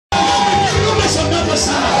every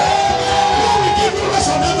side. Lord, we give you rest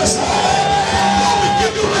on every side. Lord, we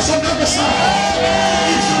give you rest on every side.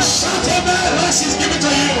 If you shout amen, rest is given to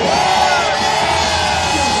you.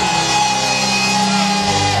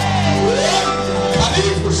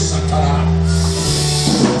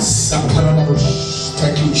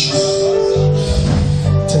 Thank you, Jesus.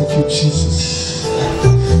 Thank you, Jesus.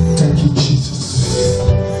 Thank you, Jesus.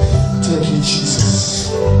 Thank you, Jesus.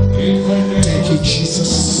 Thank you,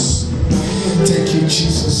 Jesus. Thank you,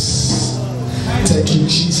 Jesus. Thank you,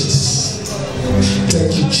 Jesus.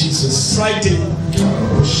 Thank you, Jesus. Friday.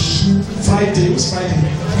 Friday was Friday.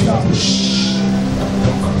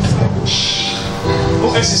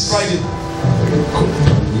 What else is Friday?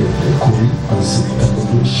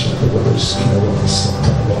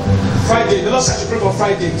 Friday. The Lord said to pray for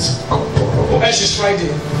Friday. What else is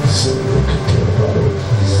Friday?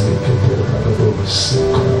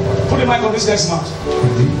 Put the mic on this guy's mouth.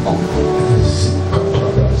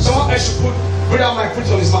 Someone else should put that mic, put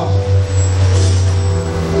it on his mouth.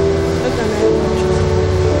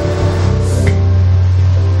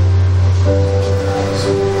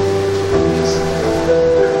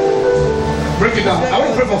 Break it down. I want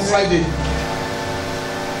to pray for Friday.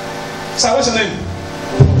 Sir, what's your name?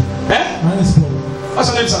 Eh? My name is Paul. What's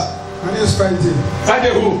your name, sir? My name is Friday.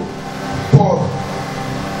 Friday who? Paul.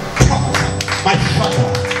 My father.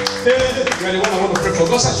 You are the one I want to pray for.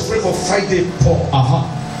 God said to pray for Friday, Paul.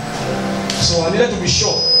 So I needed to be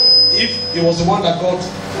sure if it was the one that God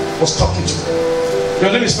was talking to.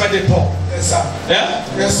 Your name is Friday, Paul. Yes, sir. Yeah?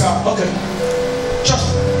 Yes, sir. Okay.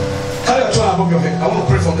 Just carry your throne above your head. I want to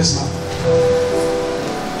pray for this man.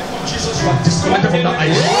 Jesus, you are disconnected from that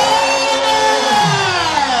idea.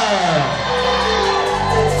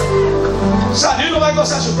 Sir, do you know why God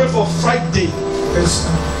says to pray for Friday? Yes,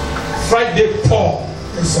 sir. Friday, Paul.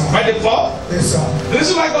 Yes, sir. Friday, Paul? Yes, sir. The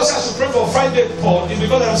reason why God says to pray for Friday, Paul is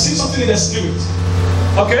because I'm seeing something in the spirit.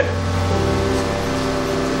 Okay?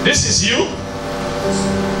 This is you,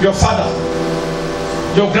 your father,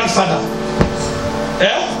 your grandfather.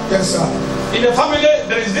 Yeah? Yes, sir. In the family,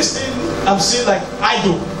 there is this thing I'm seeing like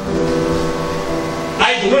idol.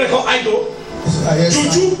 Idol. You know what they call idol? Yes,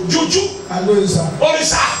 Juju. sir. Juju. I know it, sir.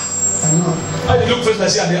 Orisa. I know. How they look first like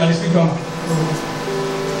say and they speak grammar.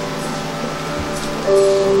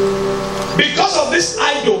 Because of this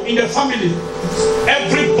idol in the family,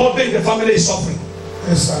 everybody in the family is suffering.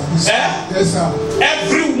 Yes, sir. Yes, sir. Yes, sir.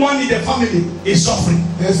 Everyone in the family is suffering.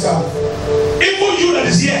 Yes, sir. Even you that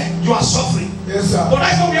is here, you are suffering. Yes, sir. But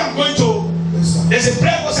that's what we are going to. Yes, sir. There's a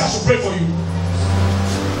prayer God says to pray for you.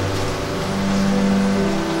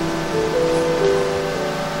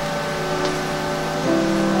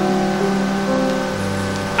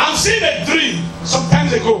 I'm seeing a dream some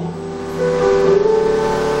times ago.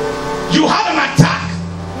 You had an attack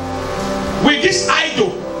with this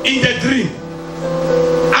idol in the dream.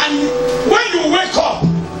 And when you wake up,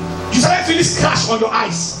 you started feeling scratch on your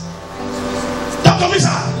eyes. Talk to me, sir.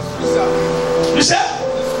 Yes, sir. You said?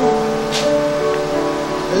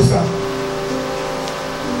 Yes, sir.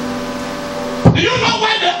 Do you know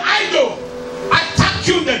why the idol attacked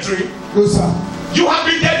you in the dream? No, sir. You have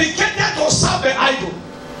been dedicated to serve the idol.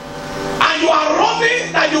 And you are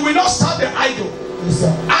running that you will not serve the idol. Yes,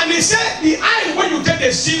 sir. And he said, the eye, when you take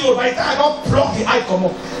the zero, by the time I don't plug the eye, come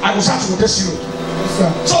up, I will start to take zero. Yes, sir.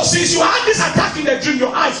 So since you had this attack in the dream,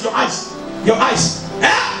 your eyes. Eh?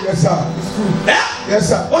 Yes, sir. It's true. Eh? Yes,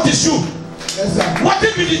 sir. What is true? Yes, sir. What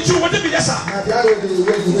if it is true? What if it is, sir? Now, the other way they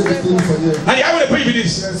make the thing for you. And the eye will pay you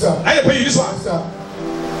this. Yes, sir. I will pay you this one. Yes, sir.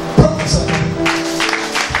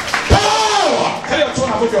 Power! Carry your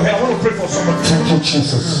tongue above your head. I want to pray for somebody. Thank you,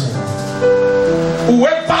 Jesus.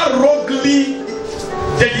 Whoever wrongly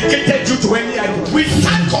dedicated you to any idol, we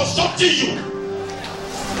can't consulting you.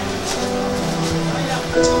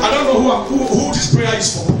 I don't know who this prayer is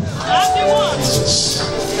for. Jesus.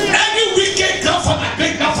 Any wicked grandfather,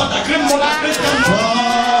 great grandfather, grandmother, great grandmother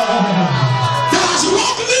that has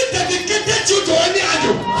wrongly dedicated you to any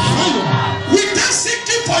idol, without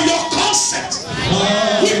seeking for your consent,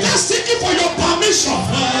 without seeking for your permission.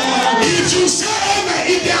 If you say amen,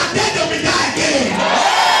 if they are dead, they will die again.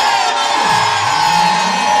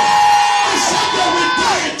 I said they will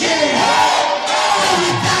die again. They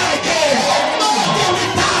will die again. They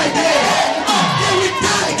will die again. They will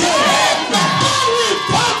die again. God will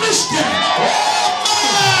punish them.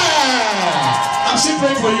 I'm still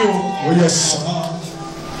praying for you. Oh, yes, sir.